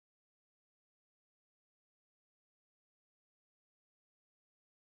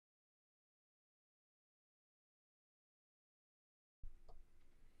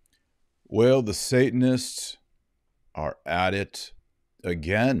Well, the Satanists are at it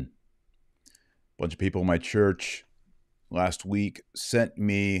again. A bunch of people in my church last week sent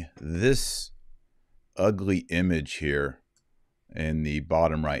me this ugly image here in the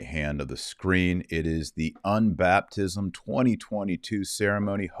bottom right hand of the screen. It is the Unbaptism 2022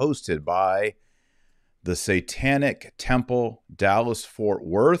 ceremony hosted by the Satanic Temple, Dallas, Fort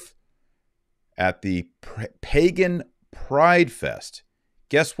Worth, at the Pagan Pride Fest.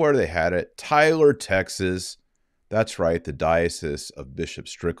 Guess where they had it? Tyler, Texas. That's right, the Diocese of Bishop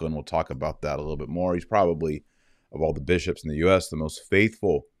Strickland. We'll talk about that a little bit more. He's probably, of all the bishops in the U.S., the most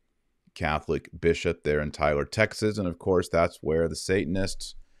faithful Catholic bishop there in Tyler, Texas. And of course, that's where the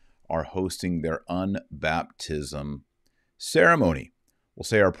Satanists are hosting their unbaptism ceremony. We'll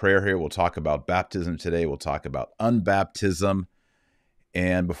say our prayer here. We'll talk about baptism today. We'll talk about unbaptism.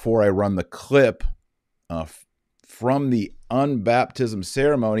 And before I run the clip from the unbaptism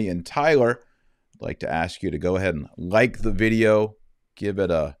ceremony in Tyler, I'd like to ask you to go ahead and like the video, give it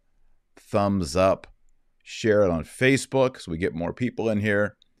a thumbs up, share it on Facebook so we get more people in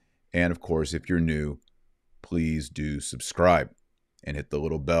here. And of course, if you're new, please do subscribe and hit the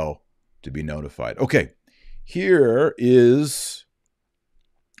little bell to be notified. Okay, here is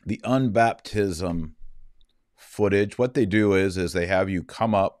the unbaptism footage. What they do is they have you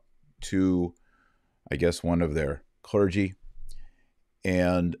come up to, I guess, one of their clergy,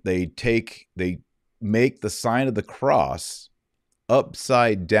 and they make the sign of the cross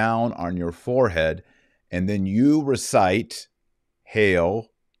upside down on your forehead, and then you recite,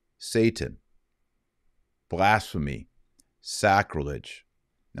 "Hail Satan," blasphemy, sacrilege.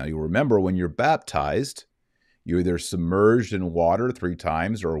 Now you remember when you're baptized, you're either submerged in water 3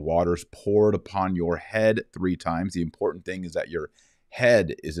 times or water's poured upon your head 3 times. The important thing is that your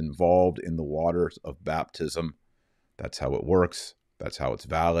head is involved in the waters of baptism. That's how it works. That's how it's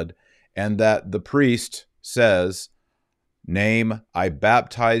valid. And that the priest says, I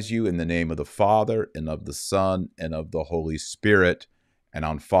baptize you in the name of the Father and of the Son and of the Holy Spirit. And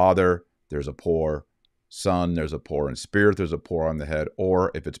on Father, there's a pour. Son, there's a pour. And Spirit, there's a pour on the head.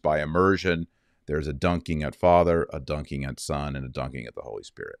 Or if it's by immersion, there's a dunking at Father, a dunking at Son, and a dunking at the Holy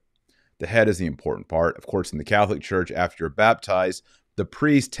Spirit. The head is the important part. Of course, in the Catholic Church, after you're baptized, the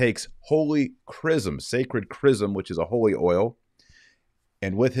priest takes holy chrism, sacred chrism, which is a holy oil,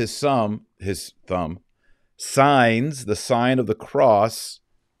 and with his thumb, signs the sign of the cross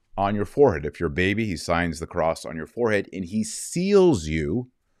on your forehead. If you're a baby, he signs the cross on your forehead, and he seals you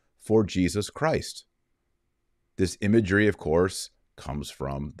for Jesus Christ. This imagery, of course, comes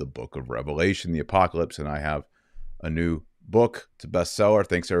from the book of Revelation, the Apocalypse, and I have a new book. It's a bestseller.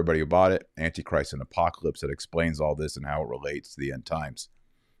 Thanks to everybody who bought it, Antichrist and Apocalypse, that explains all this and how it relates to the end times.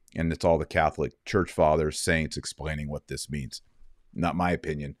 And it's all the Catholic Church Fathers, saints explaining what this means. Not my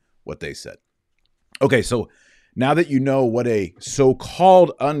opinion, what they said. Okay, so now that you know what a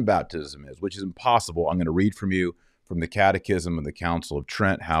so-called unbaptism is, which is impossible, I'm going to read from you from the Catechism of the Council of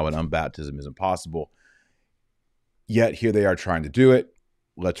Trent how an unbaptism is impossible. Yet here they are trying to do it.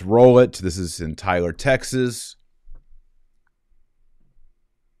 Let's roll it. This is in Tyler, Texas.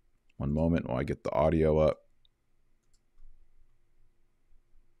 One moment while I get the audio up.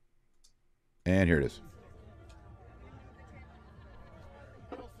 And here it is.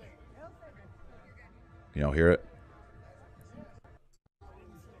 Can y'all hear it?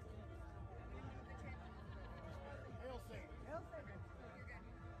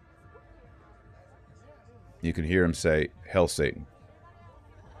 You can hear him say, "Hail Satan."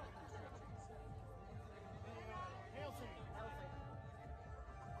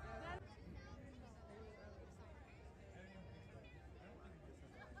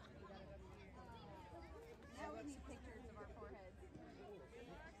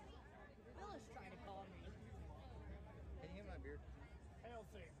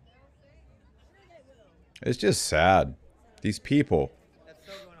 It's just sad. These people. That's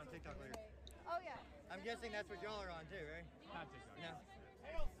still going on TikTok later. Oh yeah. I'm guessing that's what y'all are on too, right? Not TikTok. No.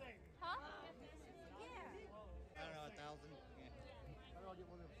 Huh? Yeah. I don't know, 1,000. Yeah.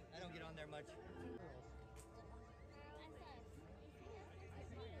 I don't get on there much.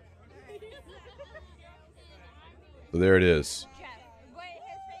 So there it is.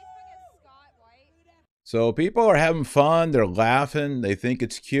 So people are having fun. They're laughing. They think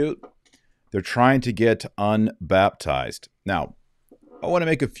it's cute. They're trying to get unbaptized. Now, I want to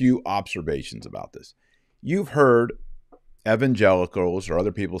make a few observations about this. You've heard evangelicals or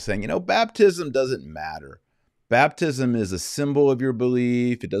other people saying, baptism doesn't matter. Baptism is a symbol of your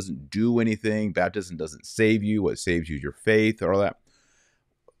belief. It doesn't do anything. Baptism doesn't save you. What saves you is your faith or all that.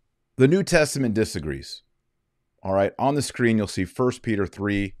 The New Testament disagrees. All right, on the screen, you'll see 1 Peter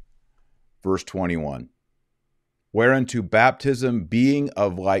 3, Verse 21. Whereunto baptism, being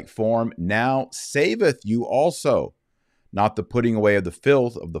of like form, now saveth you also, not the putting away of the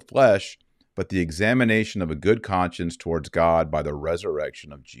filth of the flesh, but the examination of a good conscience towards God by the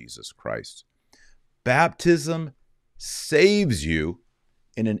resurrection of Jesus Christ. Baptism saves you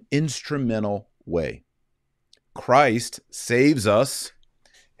in an instrumental way. Christ saves us,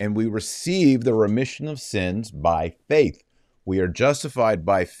 and we receive the remission of sins by faith. We are justified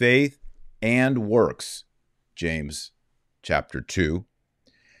by faith and works. James chapter 2.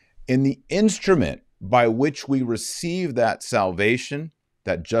 In the instrument by which we receive that salvation,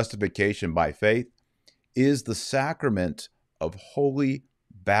 that justification by faith, is the sacrament of holy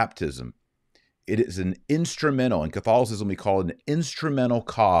baptism. It is an instrumental, in Catholicism we call it an instrumental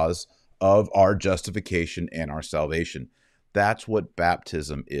cause of our justification and our salvation. That's what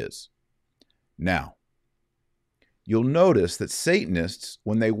baptism is. Now, you'll notice that Satanists,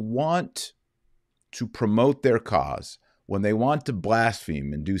 when they want to promote their cause, when they want to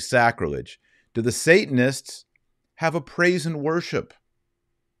blaspheme and do sacrilege, do the Satanists have a praise and worship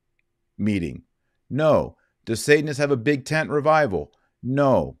meeting? No. Do Satanists have a big tent revival?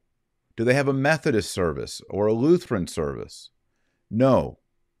 No. Do they have a Methodist service or a Lutheran service? No.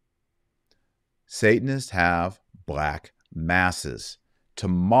 Satanists have black masses to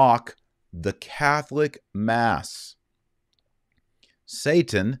mock the Catholic Mass.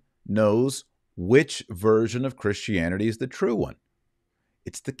 Satan knows which version of Christianity is the true one.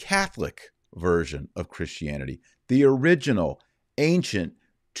 It's the Catholic version of Christianity, the original, ancient,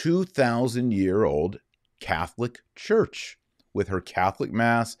 2,000-year-old Catholic Church with her Catholic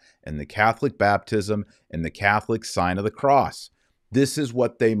Mass and the Catholic baptism and the Catholic sign of the cross. This is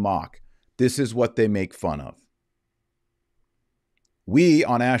what they mock. This is what they make fun of. We,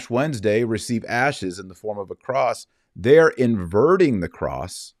 on Ash Wednesday, receive ashes in the form of a cross. They're inverting the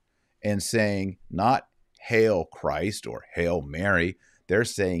cross and saying not Hail Christ or Hail Mary. They're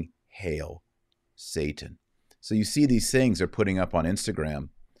saying Hail Satan. So you see these things they're putting up on Instagram.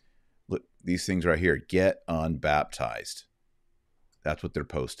 Look, these things right here, get unbaptized. That's what they're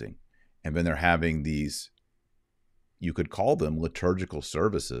posting. And then they're having these, you could call them liturgical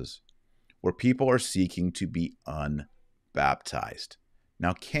services, where people are seeking to be unbaptized.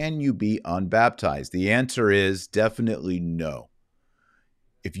 Now, can you be unbaptized? The answer is definitely no.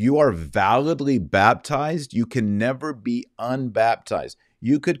 If you are validly baptized, you can never be unbaptized.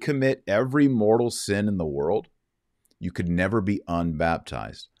 You could commit every mortal sin in the world. You could never be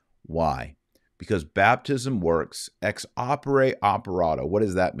unbaptized. Why? Because baptism works ex opere operato. What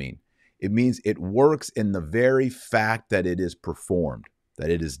does that mean? It means it works in the very fact that it is performed,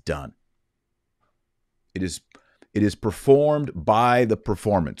 that it is done. It is performed by the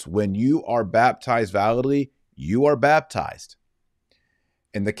performance. When you are baptized validly, you are baptized.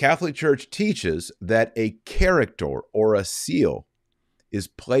 And the Catholic Church teaches that a character or a seal is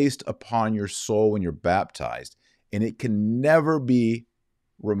placed upon your soul when you're baptized, and it can never be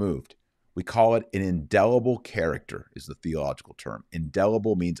removed. We call it an indelible character, is the theological term.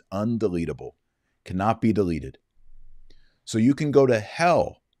 Indelible means undeletable, cannot be deleted. So you can go to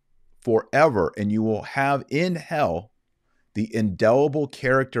hell forever, and you will have in hell the indelible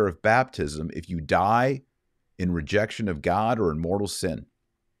character of baptism if you die in rejection of God or in mortal sin.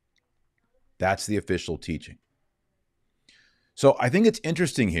 That's the official teaching. So I think it's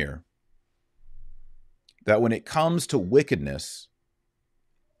interesting here that when it comes to wickedness,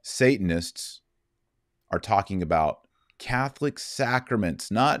 Satanists are talking about Catholic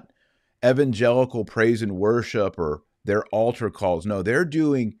sacraments, not evangelical praise and worship or their altar calls. No, they're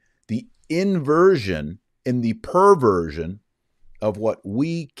doing the inversion and the perversion of what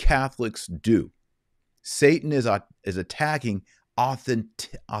we Catholics do. Satan is attacking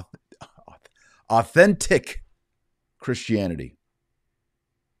authentic Christianity,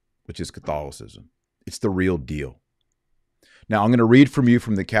 which is Catholicism. It's the real deal. Now, I'm going to read from you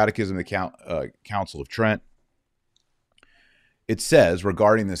from the Catechism of the Council of Trent. It says,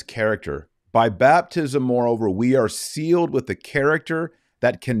 regarding this character, by baptism, moreover, we are sealed with the character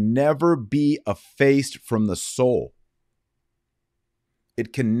that can never be effaced from the soul.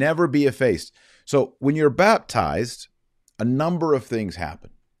 It can never be effaced. So when you're baptized, a number of things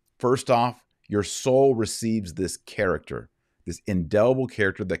happen. First off, your soul receives this character, this indelible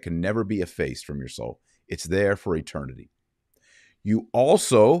character that can never be effaced from your soul. It's there for eternity. You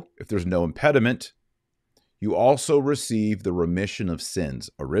also, if there's no impediment, you also receive the remission of sins,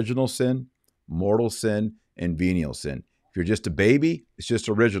 original sin, mortal sin, and venial sin. If you're just a baby, it's just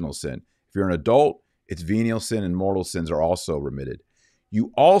original sin. If you're an adult, it's venial sin and mortal sins are also remitted.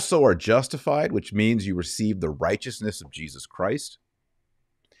 You also are justified, which means you receive the righteousness of Jesus Christ.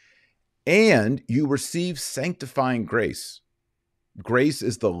 And you receive sanctifying grace. Grace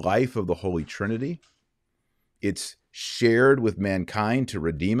is the life of the Holy Trinity. It's shared with mankind to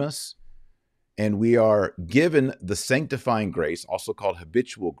redeem us. And we are given the sanctifying grace, also called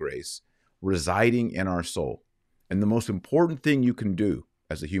habitual grace, residing in our soul. And the most important thing you can do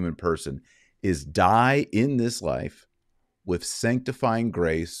as a human person is die in this life with sanctifying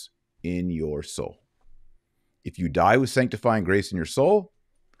grace in your soul. If you die with sanctifying grace in your soul,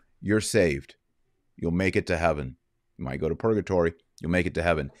 you're saved. You'll make it to heaven. You might go to purgatory. You'll make it to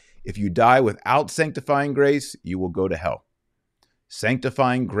heaven. If you die without sanctifying grace, you will go to hell.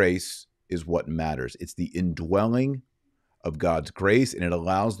 Sanctifying grace is what matters. It's the indwelling of God's grace, and it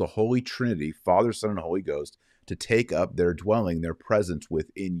allows the Holy Trinity, Father, Son, and Holy Ghost, to take up their dwelling, their presence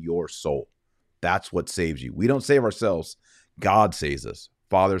within your soul. That's what saves you. We don't save ourselves. God saves us.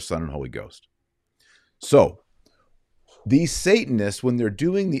 Father, Son, and Holy Ghost. So, these Satanists, when they're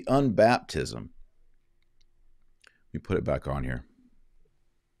doing the unbaptism, let me put it back on here.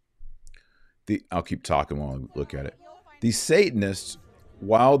 I'll keep talking while I look at it. These Satanists,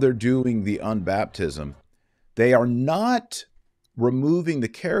 while they're doing the unbaptism, they are not removing the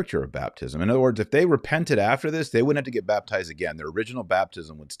character of baptism. In other words, if they repented after this, they wouldn't have to get baptized again. Their original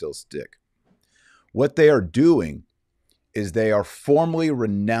baptism would still stick. What they are doing is they are formally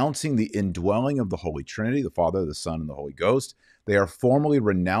renouncing the indwelling of the Holy Trinity, the Father, the Son, and the Holy Ghost. They are formally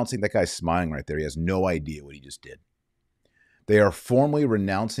renouncing, that guy's smiling right there. He has no idea what he just did. They are formally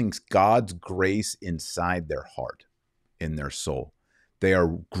renouncing God's grace inside their heart, in their soul. They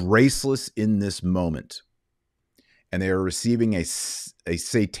are graceless in this moment. And they are receiving a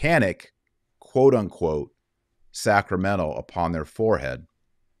satanic, quote unquote, sacramental upon their forehead.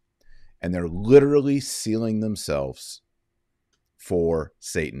 And they're literally sealing themselves for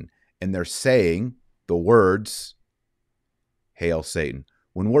Satan. And they're saying the words, "Hail Satan."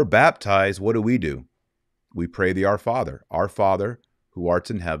 When we're baptized, what do? We pray the Our Father. Our Father, who art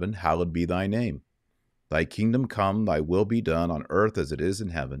in heaven, hallowed be thy name. Thy kingdom come, thy will be done on earth as it is in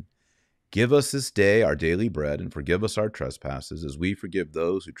heaven. Give us this day our daily bread, and forgive us our trespasses, as we forgive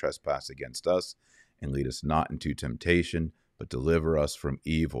those who trespass against us. And lead us not into temptation, but deliver us from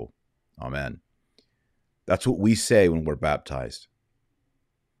evil. Amen. That's what we say when we're baptized.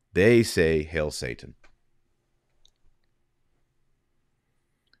 They say, "Hail Satan."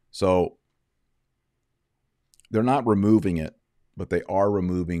 So they're not removing it, but they are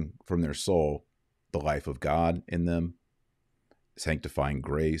removing from their soul the life of God in them, sanctifying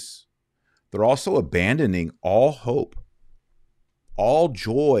grace. They're also abandoning all hope, all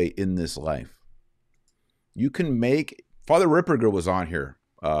joy in this life. You can make, Father Ripperger was on here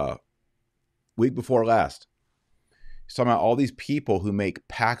week before last. He's talking about all these people who make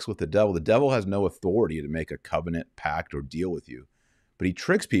pacts with the devil. The devil has no authority to make a covenant, pact, or deal with you, but he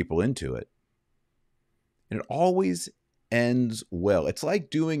tricks people into it. And it always ends well. It's like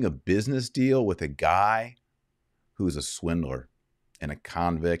doing a business deal with a guy who's a swindler and a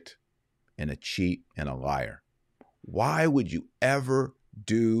convict and a cheat and a liar. Why would you ever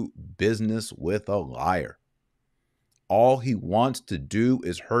do business with a liar? All he wants to do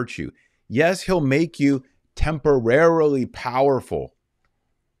is hurt you. Yes, he'll make you temporarily powerful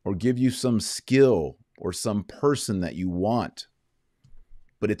or give you some skill or some person that you want,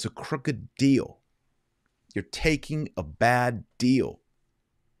 but it's a crooked deal. You're taking a bad deal.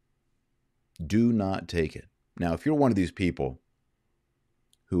 Do not take it. Now, if you're one of these people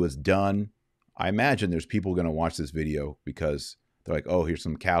who has done, I imagine there's people going to watch this video because they're like, oh, here's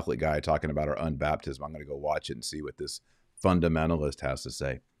some Catholic guy talking about our unbaptism. I'm going to go watch it and see what this fundamentalist has to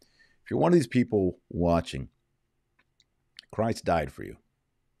say. If you're one of these people watching, Christ died for you.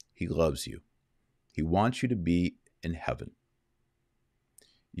 He loves you. He wants you to be in heaven.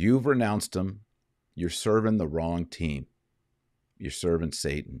 You've renounced him. You're serving the wrong team. You're serving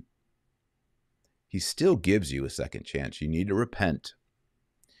Satan. He still gives you a second chance. You need to repent.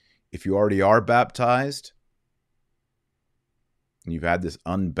 If you already are baptized and you've had this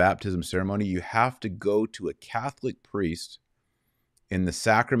unbaptism ceremony, you have to go to a Catholic priest in the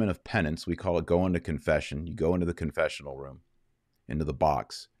sacrament of penance. We call it going to confession. You go into the confessional room, into the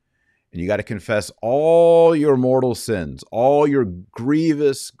box, and you got to confess all your mortal sins, all your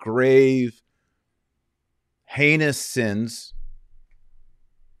grievous, grave, heinous sins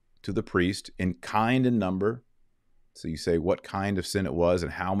to the priest in kind and number. So you say what kind of sin it was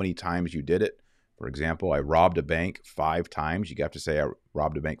and how many times you did it. For example, I robbed a bank 5 times. You have to say I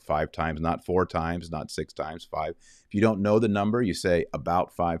robbed a bank 5 times, not 4 times, not 6 times, 5. If you don't know the number, you say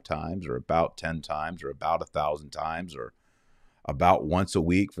about 5 times or about 10 times or about 1,000 times or about once a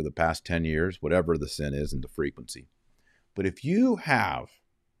week for the past 10 years, whatever the sin is and the frequency. But if you have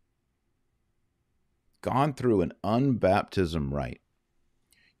gone through an unbaptism rite,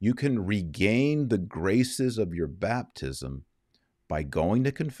 you can regain the graces of your baptism by going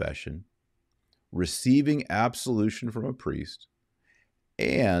to confession, receiving absolution from a priest,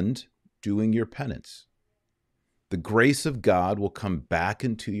 and doing your penance. The grace of God will come back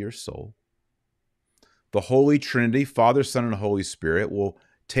into your soul. The Holy Trinity, Father, Son, and Holy Spirit, will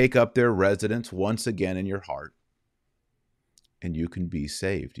take up their residence once again in your heart, and you can be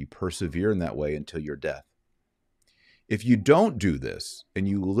saved. You persevere in that way until your death. If you don't do this and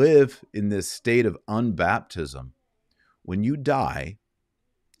you live in this state of unbaptism, when you die,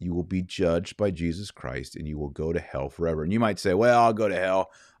 you will be judged by Jesus Christ and you will go to hell forever. And you might say, well, I'll go to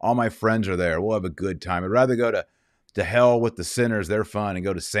hell. All my friends are there. We'll have a good time. I'd rather go to hell with the sinners. They're fun. And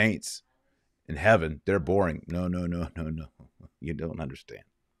go to saints in heaven. They're boring. No. You don't understand.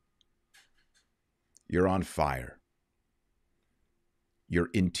 You're on fire. Your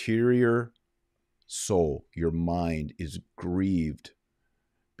interior soul, your mind is grieved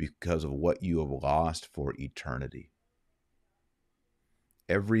because of what you have lost for eternity.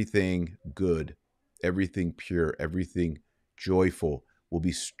 Everything good, everything pure, everything joyful will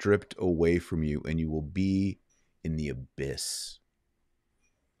be stripped away from you, and you will be in the abyss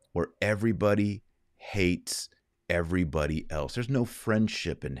where everybody hates everybody else. There's no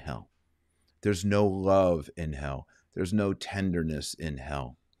friendship in hell. There's no love in hell. There's no tenderness in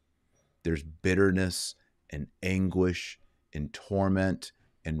hell. There's bitterness and anguish and torment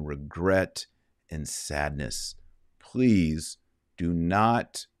and regret and sadness. Please do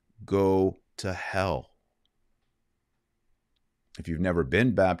not go to hell. If you've never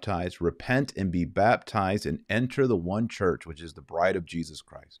been baptized, repent and be baptized and enter the one church, which is the bride of Jesus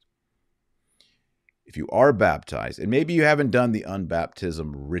Christ. If you are baptized, and maybe you haven't done the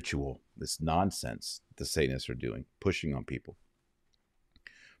unbaptism ritual, this nonsense the Satanists are doing, pushing on people,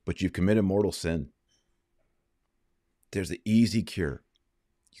 but you've committed mortal sin, there's the easy cure.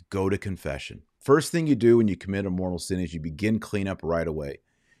 You go to confession. First thing you do when you commit a mortal sin is you begin cleanup right away.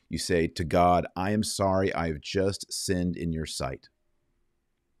 You say to God, I am sorry, I have just sinned in your sight.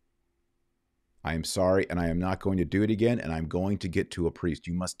 I am sorry, and I am not going to do it again, and I'm going to get to a priest.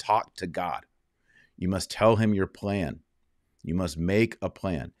 You must talk to God. You must tell him your plan. You must make a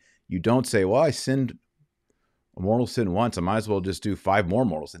plan. You don't say, well, I sinned a mortal sin once, I might as well just do 5 more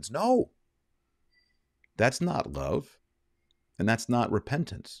mortal sins. No, that's not love, and that's not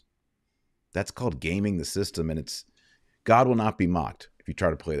repentance. That's called gaming the system, and God will not be mocked if you try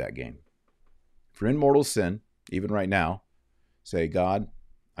to play that game. If you're in mortal sin, even right now, say, God,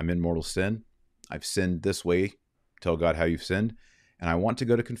 I'm in mortal sin. I've sinned this way. Tell God how you've sinned, and I want to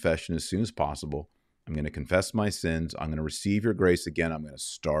go to confession as soon as possible. I'm going to confess my sins. I'm going to receive your grace again. I'm going to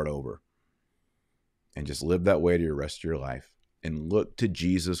start over. And just live that way to the rest of your life. And look to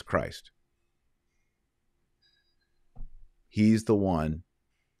Jesus Christ. He's the one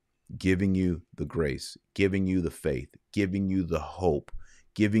giving you the grace, giving you the faith, giving you the hope,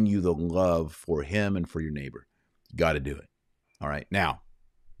 giving you the love for him and for your neighbor. You got to do it. All right. Now,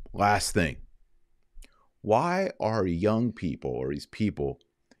 last thing. Why are young people, or these people,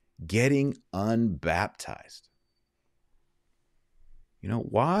 getting unbaptized? You know,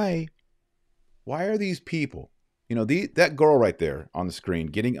 why are these people, that girl right there on the screen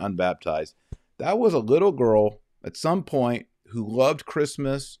getting unbaptized, that was a little girl at some point who loved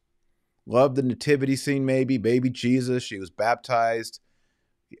Christmas, loved the nativity scene, maybe, baby Jesus. She was baptized,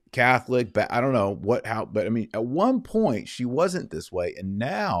 Catholic, I don't know how, but I mean, at one point she wasn't this way. And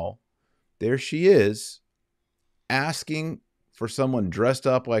now there she is asking for someone dressed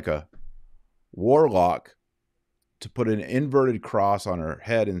up like a warlock to put an inverted cross on her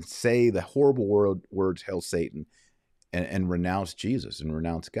head and say the horrible words, hail Satan, and renounce Jesus and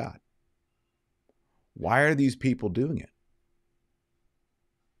renounce God. Why are these people doing it?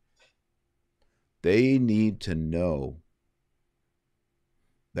 They need to know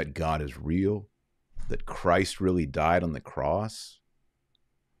that God is real, that Christ really died on the cross,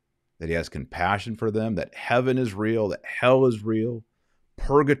 that he has compassion for them, that heaven is real, that hell is real,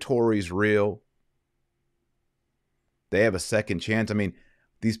 purgatory is real. They have a second chance. I mean,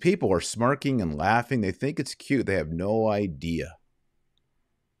 these people are smirking and laughing. They think it's cute. They have no idea.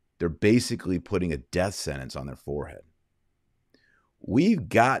 They're basically putting a death sentence on their forehead. We've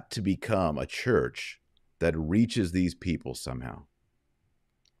got to become a church that reaches these people somehow.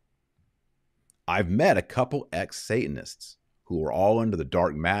 I've met a couple ex-Satanists who were all into the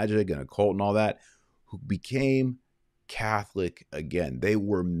dark magic and occult and all that, who became Catholic again. They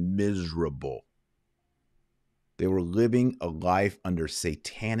were miserable. They were living a life under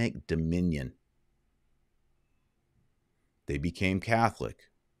satanic dominion. They became Catholic.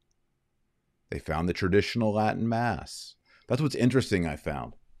 They found the traditional Latin Mass. That's what's interesting, I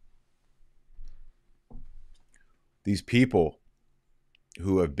found. These people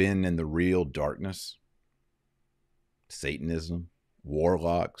who have been in the real darkness, Satanism,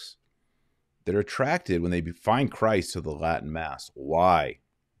 warlocks, they're attracted when they find Christ to the Latin Mass. Why?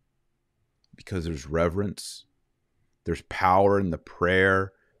 Because there's reverence, there's power in the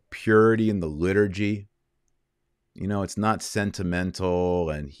prayer, purity in the liturgy. You know, it's not sentimental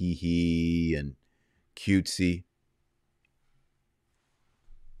and hee-hee and cutesy.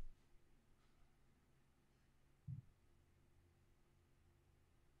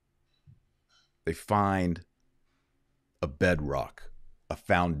 They find a bedrock, a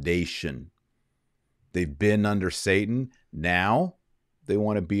foundation. They've been under Satan. Now they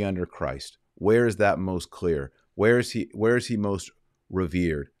want to be under Christ. Where is that most clear? Where is he most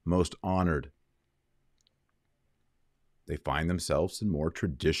revered, most honored? They find themselves in more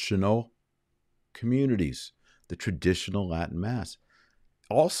traditional communities, the traditional Latin Mass.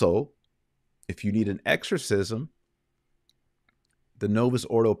 Also, if you need an exorcism, the Novus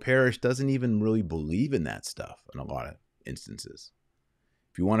Ordo Parish doesn't even really believe in that stuff in a lot of instances.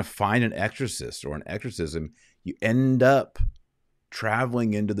 If you want to find an exorcist or an exorcism, you end up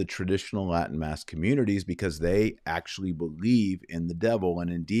traveling into the traditional Latin Mass communities because they actually believe in the devil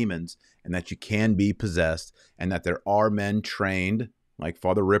and in demons, and that you can be possessed, and that there are men trained, like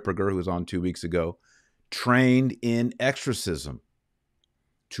Father Ripperger, who was on 2 weeks ago, trained in exorcism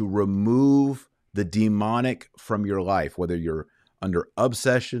to remove the demonic from your life, whether you're under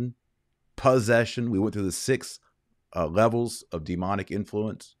obsession, possession. We went through the 6 levels of demonic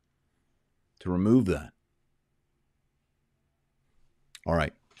influence to remove that. All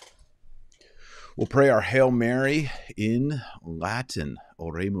right. We'll pray our Hail Mary in Latin,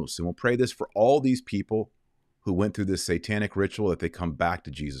 Oremus. And we'll pray this for all these people who went through this satanic ritual, that they come back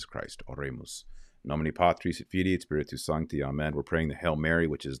to Jesus Christ. Oremus. Nomine Patris et Filii et Spiritus Sancti. Amen. We're praying the Hail Mary,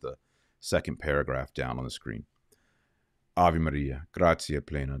 which is the second paragraph down on the screen. Ave Maria, gratia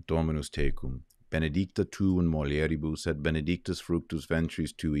plena, Dominus tecum, benedicta tu in mulieribus, et benedictus fructus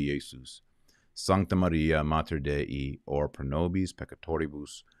ventris tui, Iesus. Sancta Maria, Mater Dei, ora pro nobis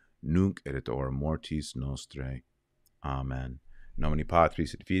peccatoribus, nunc et at hora mortis nostrae. Amen. Nomine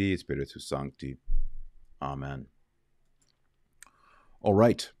Patris et Filii et Spiritus Sancti. Amen. All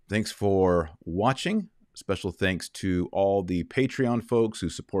right. Thanks for watching. Special thanks to all the Patreon folks who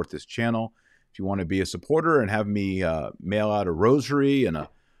support this channel. If you want to be a supporter and have me mail out a rosary and a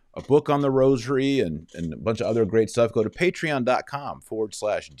book on the rosary and a bunch of other great stuff, go to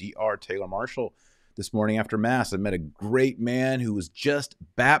patreon.com/Dr. Taylor Marshall. This morning after Mass, I met a great man who was just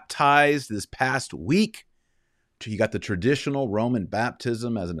baptized this past week. He got the traditional Roman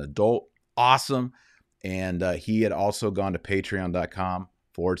baptism as an adult. Awesome. And he had also gone to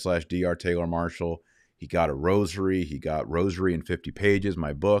patreon.com/Dr. Taylor Marshall. He got a rosary. He got Rosary in 50 Pages,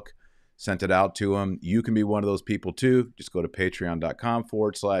 my book. Sent it out to him. You can be one of those people too. Just go to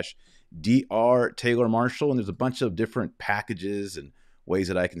patreon.com/Dr. Taylor Marshall. And there's a bunch of different packages and ways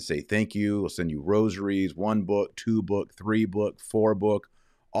that I can say thank you. I'll send you rosaries, 1 book, 2 book, 3 book, 4 book,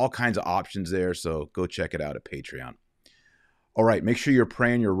 all kinds of options there. So go check it out at Patreon. All right. Make sure you're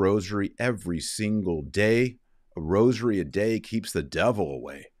praying your rosary every single day. A rosary a day keeps the devil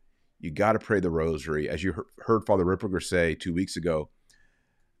away. You got to pray the rosary. As you heard Father Ripperger say 2 weeks ago,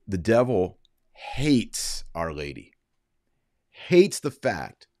 the devil hates Our Lady, hates the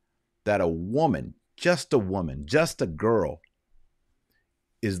fact that a woman, just a girl,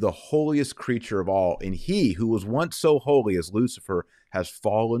 is the holiest creature of all. And he who was once so holy as Lucifer has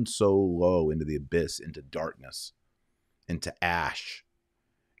fallen so low into the abyss, into darkness, into ash.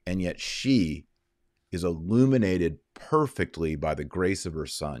 And yet she is illuminated perfectly by the grace of her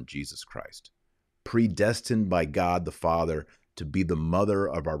Son, Jesus Christ, predestined by God the Father to be the mother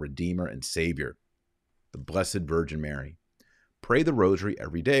of our Redeemer and Savior, the Blessed Virgin Mary. Pray the rosary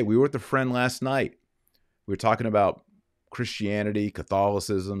every day. We were with a friend last night. We were talking about Christianity,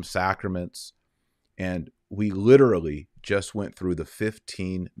 Catholicism, sacraments, and we literally just went through the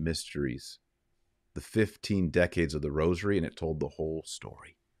 15 mysteries, the 15 decades of the rosary, and it told the whole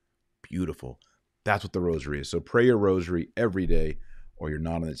story. Beautiful. That's what the rosary is. So pray your rosary every day or you're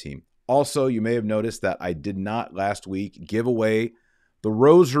not on the team. Also, you may have noticed that I did not last week give away the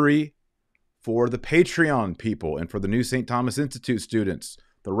rosary for the Patreon people and for the new St. Thomas Institute students,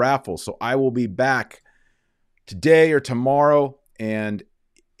 the raffle. So I will be back today or tomorrow. And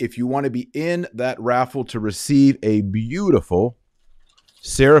if you want to be in that raffle to receive a beautiful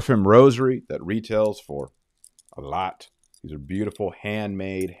Seraphim rosary that retails for a lot. These are beautiful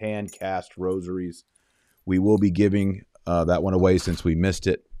handmade, hand-cast rosaries. We will be giving that one away since we missed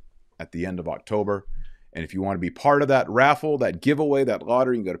it at the end of October. And if you want to be part of that raffle, that giveaway, that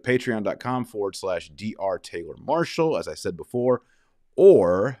lottery, you can go to patreon.com/Dr. Taylor Marshall, as I said before,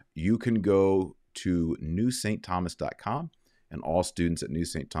 or you can go to newstthomas.com, and all students at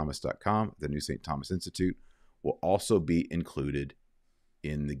newstthomas.com, the New St. Thomas Institute, will also be included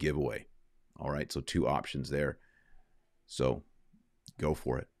in the giveaway. All right, so 2 options there. So go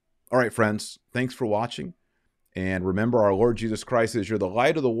for it. All right, friends, thanks for watching. And remember, our Lord Jesus Christ is, you're the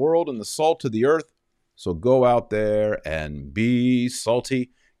light of the world and the salt of the earth. So go out there and be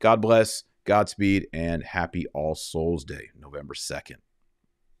salty. God bless, Godspeed, and happy All Souls Day, November 2nd.